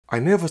I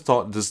never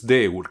thought this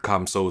day would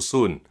come so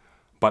soon,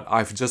 but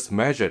I've just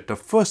measured the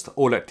first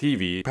OLED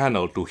TV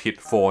panel to hit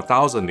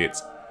 4000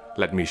 nits.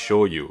 Let me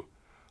show you.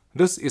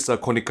 This is a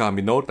Konica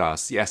Minolta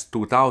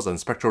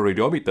CS2000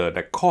 spectroradiometer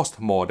that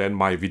cost more than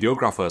my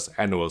videographer's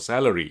annual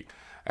salary,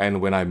 and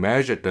when I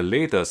measured the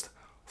latest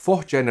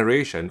 4th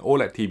generation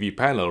OLED TV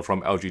panel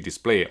from LG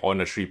Display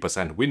on a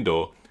 3%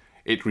 window,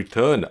 it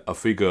returned a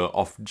figure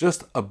of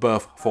just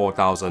above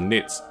 4000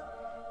 nits.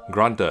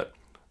 Granted,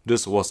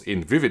 this was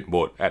in vivid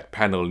mode at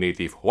panel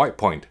native white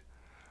point.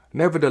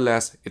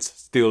 Nevertheless, it's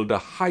still the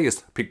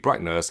highest peak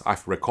brightness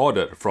I've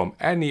recorded from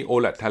any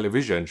OLED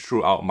television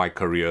throughout my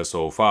career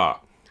so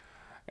far.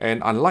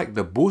 And unlike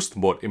the boost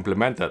mode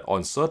implemented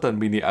on certain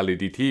mini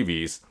LED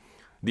TVs,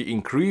 the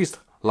increased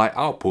light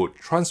output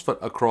transferred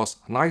across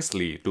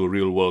nicely to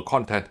real-world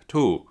content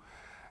too,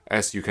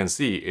 as you can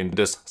see in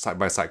this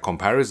side-by-side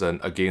comparison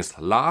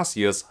against last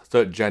year's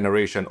 3rd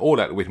generation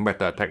OLED with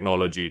Meta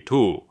technology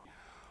too,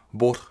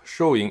 both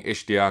showing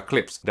HDR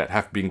clips that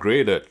have been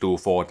graded to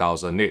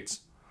 4000 nits.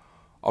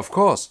 Of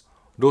course,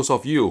 those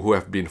of you who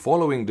have been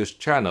following this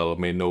channel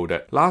may know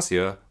that last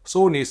year,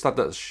 Sony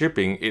started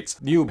shipping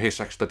its new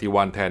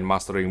HDTV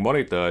mastering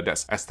monitor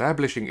that's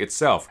establishing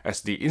itself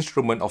as the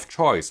instrument of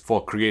choice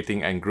for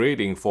creating and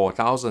grading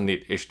 4000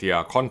 nit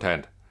HDR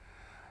content.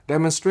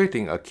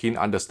 Demonstrating a keen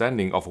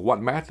understanding of what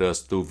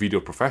matters to video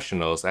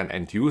professionals and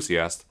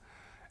enthusiasts,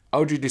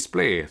 LG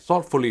Display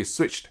thoughtfully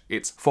switched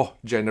its 4th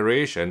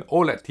generation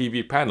OLED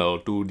TV panel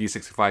to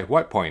D65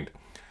 white point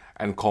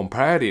and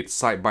compared it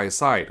side by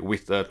side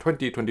with the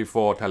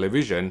 2024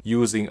 television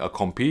using a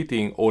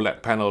competing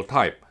OLED panel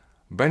type,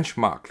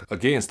 benchmarked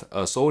against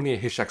a Sony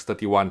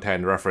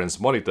HX3110 reference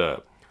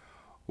monitor.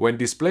 When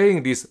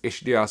displaying these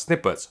HDR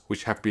snippets,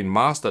 which have been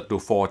mastered to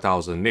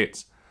 4000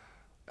 nits,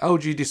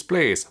 LG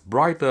Display's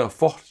brighter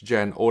 4th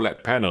gen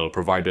OLED panel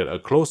provided a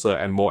closer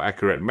and more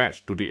accurate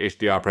match to the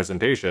HDR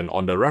presentation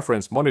on the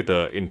reference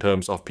monitor in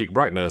terms of peak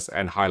brightness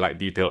and highlight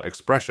detail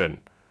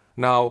expression.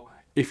 Now,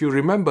 if you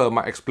remember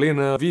my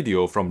explainer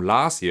video from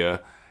last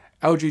year,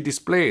 LG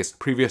Display's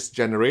previous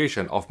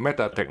generation of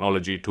Meta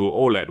Technology 2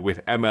 OLED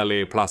with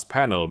MLA Plus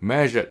panel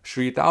measured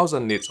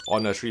 3000 nits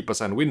on a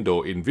 3%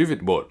 window in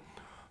vivid mode.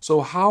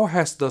 So how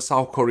has the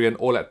South Korean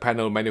OLED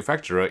panel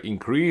manufacturer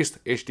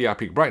increased HDR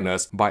peak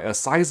brightness by a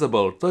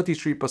sizable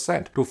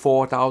 33% to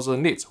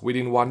 4000 nits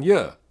within 1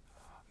 year?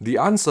 The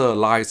answer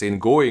lies in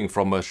going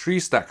from a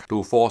 3-stack to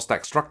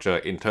 4-stack structure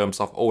in terms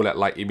of OLED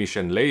light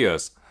emission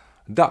layers,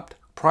 dubbed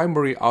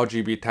primary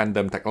RGB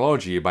Tandem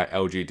technology by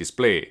LG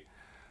Display.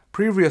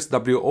 Previous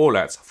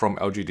WOLEDs from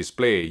LG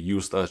Display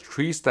used a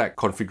 3-stack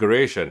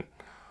configuration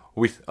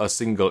with a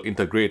single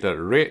integrated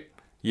red,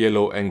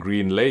 yellow and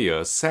green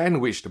layer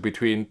sandwiched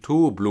between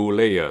 2 blue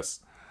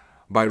layers.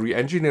 By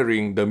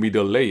re-engineering the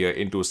middle layer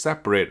into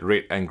separate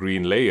red and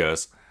green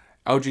layers,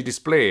 LG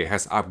Display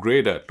has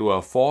upgraded to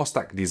a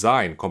 4-stack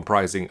design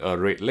comprising a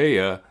red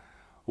layer,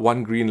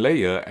 1 green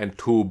layer and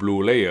 2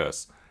 blue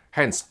layers.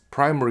 Hence,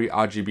 primary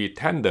RGB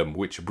tandem,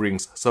 which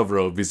brings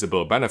several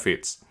visible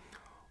benefits.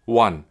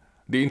 1.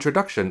 The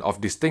introduction of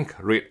distinct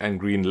red and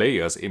green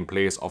layers in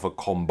place of a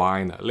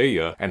combined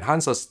layer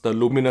enhances the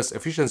luminous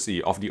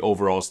efficiency of the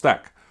overall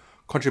stack,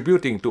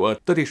 contributing to a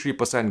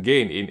 33%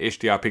 gain in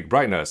HDR peak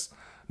brightness,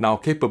 now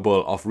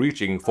capable of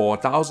reaching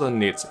 4000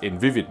 nits in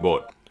vivid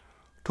mode.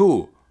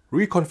 2.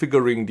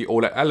 Reconfiguring the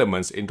OLED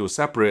elements into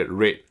separate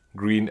red,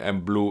 green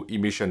and blue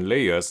emission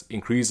layers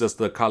increases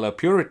the color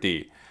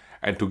purity,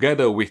 and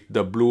together with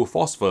the blue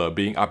phosphor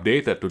being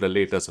updated to the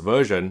latest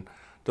version,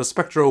 the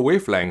spectral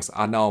wavelengths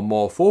are now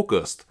more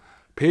focused,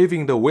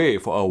 paving the way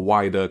for a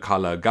wider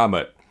color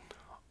gamut.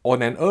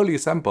 On an early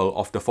sample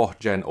of the 4th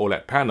gen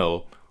OLED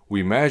panel,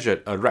 we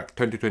measured a REC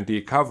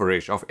 2020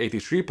 coverage of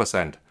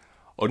 83%,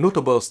 a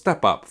notable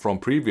step up from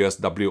previous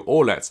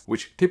WOLEDs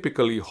which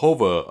typically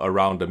hover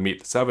around the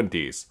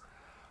mid-70s.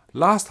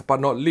 Last but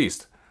not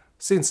least,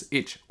 since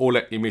each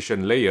OLED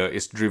emission layer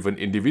is driven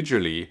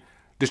individually,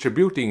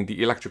 distributing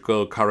the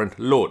electrical current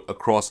load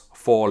across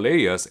 4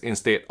 layers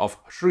instead of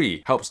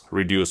 3 helps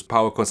reduce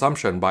power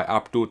consumption by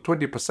up to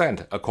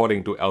 20%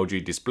 according to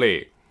LG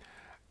Display.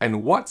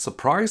 And what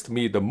surprised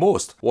me the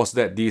most was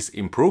that these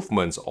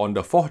improvements on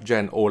the 4th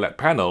gen OLED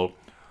panel,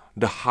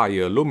 the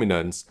higher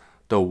luminance,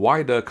 the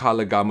wider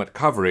color gamut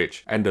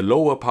coverage, and the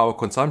lower power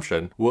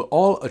consumption were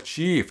all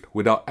achieved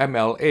without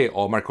MLA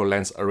or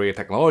microlens array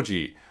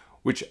technology,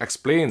 which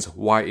explains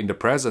why in the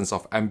presence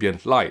of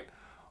ambient light,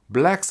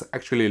 blacks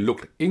actually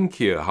looked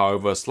inkier,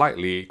 however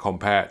slightly,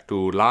 compared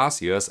to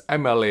last year's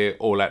MLA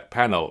OLED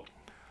panel.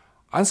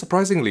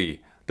 Unsurprisingly,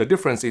 the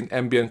difference in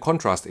ambient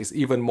contrast is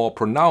even more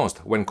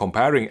pronounced when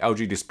comparing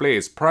LG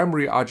Display's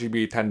primary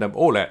RGB Tandem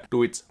OLED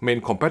to its main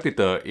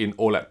competitor in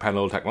OLED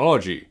panel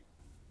technology.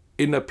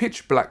 In a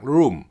pitch black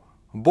room,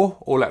 both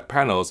OLED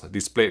panels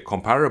displayed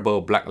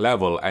comparable black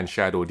level and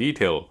shadow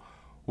detail,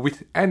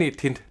 with any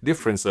tint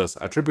differences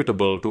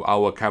attributable to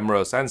our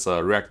camera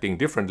sensor reacting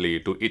differently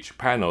to each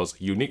panel's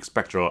unique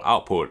spectral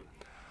output.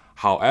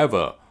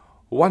 However,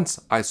 once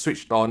I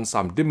switched on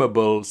some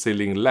dimmable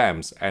ceiling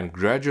lamps and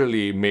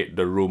gradually made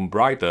the room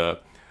brighter,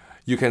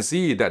 You can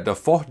see that the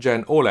 4th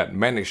Gen OLED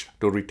managed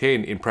to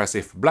retain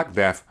impressive black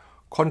depth,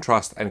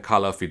 contrast and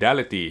color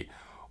fidelity,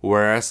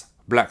 whereas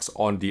blacks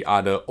on the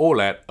other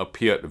OLED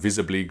appeared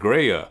visibly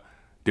grayer,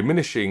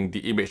 diminishing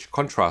the image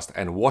contrast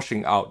and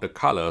washing out the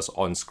colors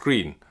on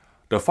screen.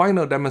 The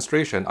final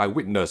demonstration I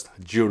witnessed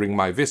during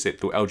my visit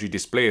to LG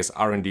Display's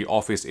R&D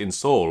office in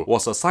Seoul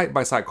was a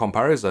side-by-side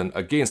comparison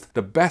against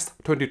the best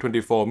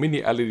 2024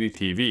 Mini LED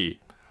TV,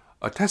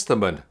 a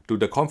testament to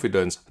the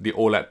confidence the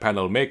OLED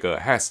panel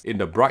maker has in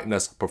the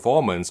brightness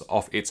performance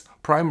of its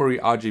primary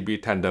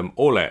RGB Tandem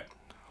OLED.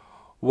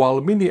 While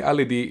Mini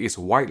LED is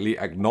widely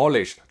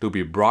acknowledged to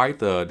be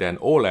brighter than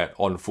OLED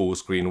on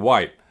full-screen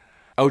white,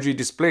 LG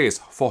Display's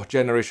 4th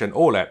generation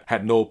OLED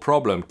had no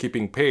problem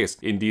keeping pace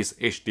in these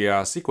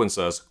HDR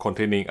sequences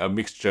containing a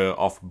mixture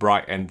of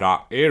bright and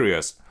dark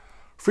areas,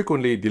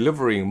 frequently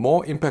delivering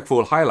more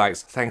impactful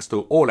highlights thanks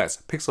to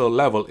OLED's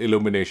pixel-level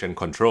illumination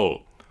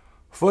control.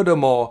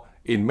 Furthermore,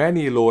 in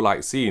many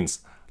low-light scenes,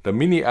 the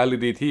Mini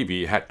LED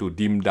TV had to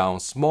dim down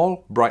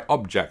small, bright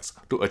objects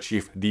to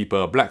achieve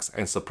deeper blacks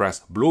and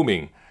suppress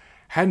blooming,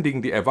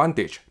 handing the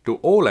advantage to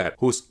OLED,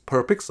 whose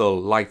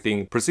per-pixel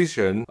lighting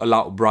precision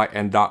allowed bright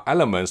and dark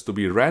elements to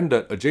be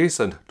rendered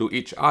adjacent to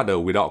each other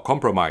without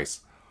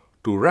compromise.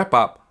 To wrap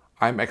up,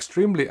 I'm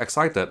extremely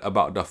excited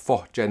about the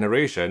 4th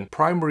generation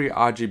primary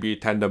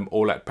RGB Tandem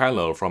OLED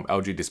panel from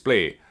LG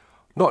Display,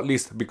 not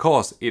least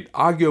because it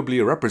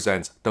arguably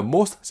represents the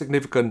most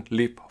significant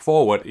leap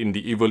forward in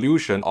the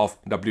evolution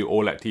of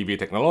WOLED TV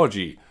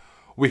technology,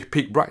 with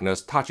peak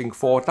brightness touching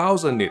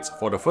 4000 nits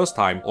for the first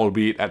time,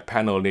 albeit at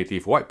panel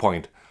native white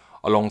point,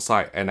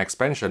 alongside an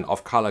expansion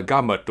of color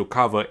gamut to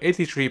cover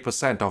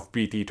 83% of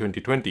BT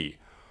 2020,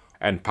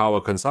 and power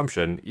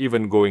consumption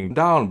even going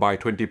down by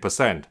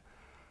 20%.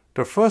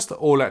 The first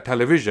OLED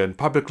television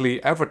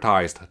publicly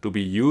advertised to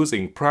be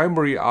using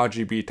primary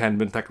RGB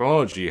tandem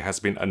technology has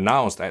been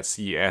announced at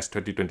CES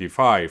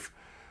 2025,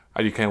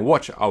 and you can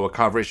watch our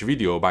coverage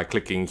video by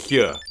clicking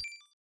here.